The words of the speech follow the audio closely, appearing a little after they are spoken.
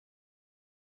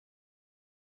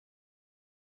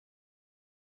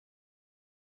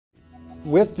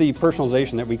With the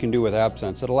personalization that we can do with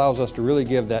AppSense, it allows us to really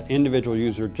give that individual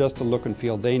user just the look and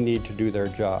feel they need to do their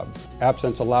job.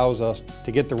 AppSense allows us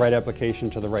to get the right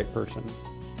application to the right person.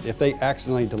 If they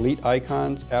accidentally delete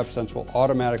icons, AppSense will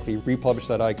automatically republish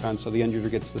that icon so the end user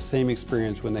gets the same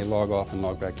experience when they log off and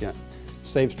log back in.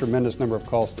 Saves tremendous number of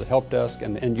calls to the help desk,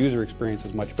 and the end user experience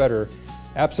is much better.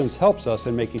 AppSense helps us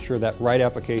in making sure that right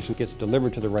application gets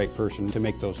delivered to the right person to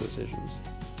make those decisions.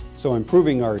 So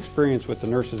improving our experience with the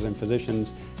nurses and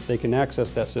physicians, they can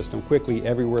access that system quickly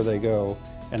everywhere they go,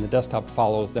 and the desktop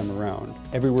follows them around.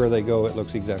 Everywhere they go, it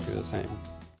looks exactly the same.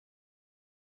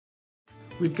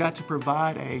 We've got to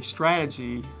provide a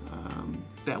strategy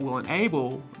that will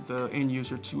enable the end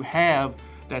user to have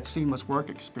that seamless work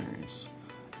experience,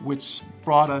 which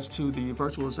brought us to the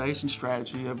virtualization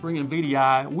strategy of bringing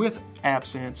VDI with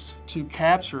AppSense to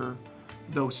capture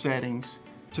those settings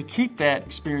to keep that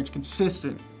experience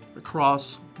consistent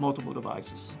across multiple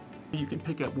devices. You can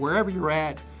pick up wherever you're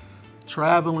at,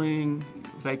 traveling,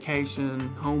 vacation,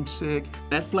 homesick.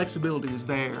 That flexibility is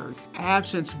there.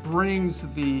 AppSense brings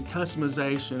the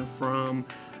customization from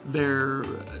their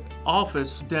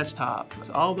office desktop.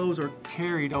 All those are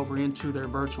carried over into their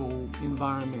virtual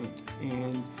environment,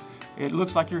 and it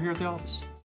looks like you're here at the office.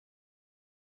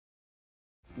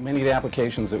 Many of the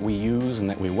applications that we use and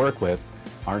that we work with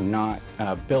are not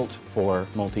built for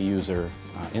multi-user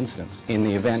incidents. In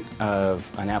the event of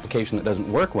an application that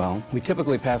doesn't work well, we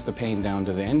typically pass the pain down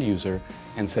to the end user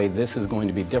and say this is going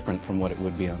to be different from what it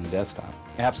would be on the desktop.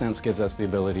 AppSense gives us the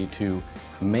ability to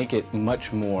make it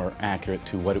much more accurate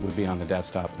to what it would be on the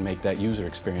desktop and make that user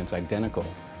experience identical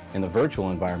in the virtual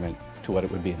environment to what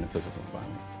it would be in the physical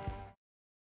environment.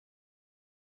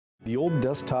 The old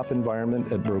desktop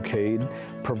environment at Brocade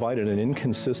provided an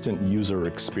inconsistent user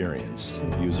experience.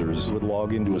 Users would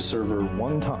log into a server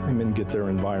one time and get their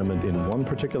environment in one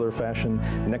particular fashion.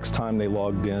 Next time they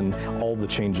logged in, all the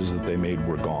changes that they made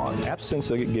were gone.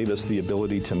 AppSense gave us the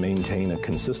ability to maintain a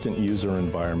consistent user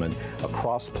environment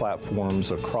across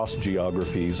platforms, across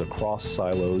geographies, across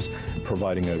silos,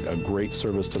 providing a great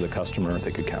service to the customer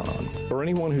they could count on. For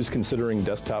anyone who's considering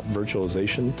desktop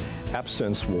virtualization,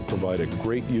 AppSense will provide a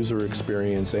great user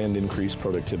experience and increased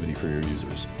productivity for your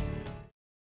users.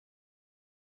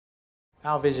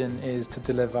 Our vision is to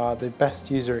deliver the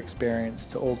best user experience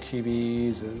to all QBE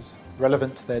users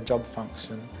relevant to their job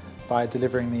function by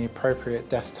delivering the appropriate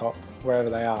desktop wherever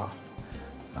they are.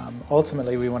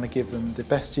 Ultimately, we want to give them the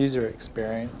best user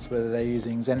experience whether they're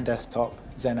using Zen Desktop,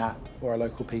 Zen App or a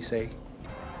local PC.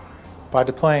 By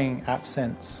deploying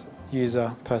AppSense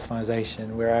user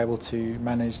personalization, we're able to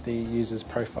manage the user's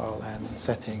profile and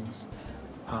settings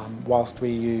whilst we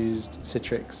used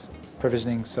Citrix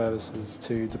provisioning services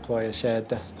to deploy a shared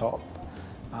desktop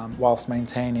whilst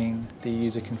maintaining the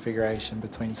user configuration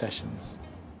between sessions.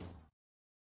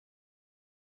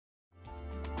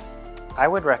 I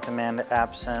would recommend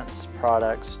AppSense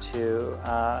products to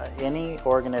any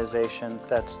organization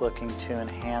that's looking to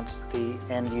enhance the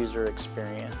end user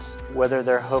experience. Whether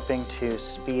they're hoping to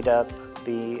speed up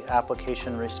the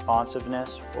application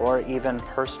responsiveness or even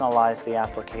personalize the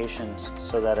applications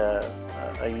so that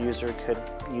a user could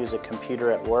use a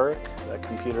computer at work, a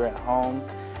computer at home,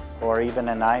 or even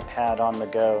an iPad on the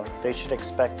go. They should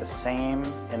expect the same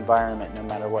environment no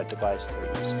matter what device they're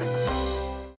using.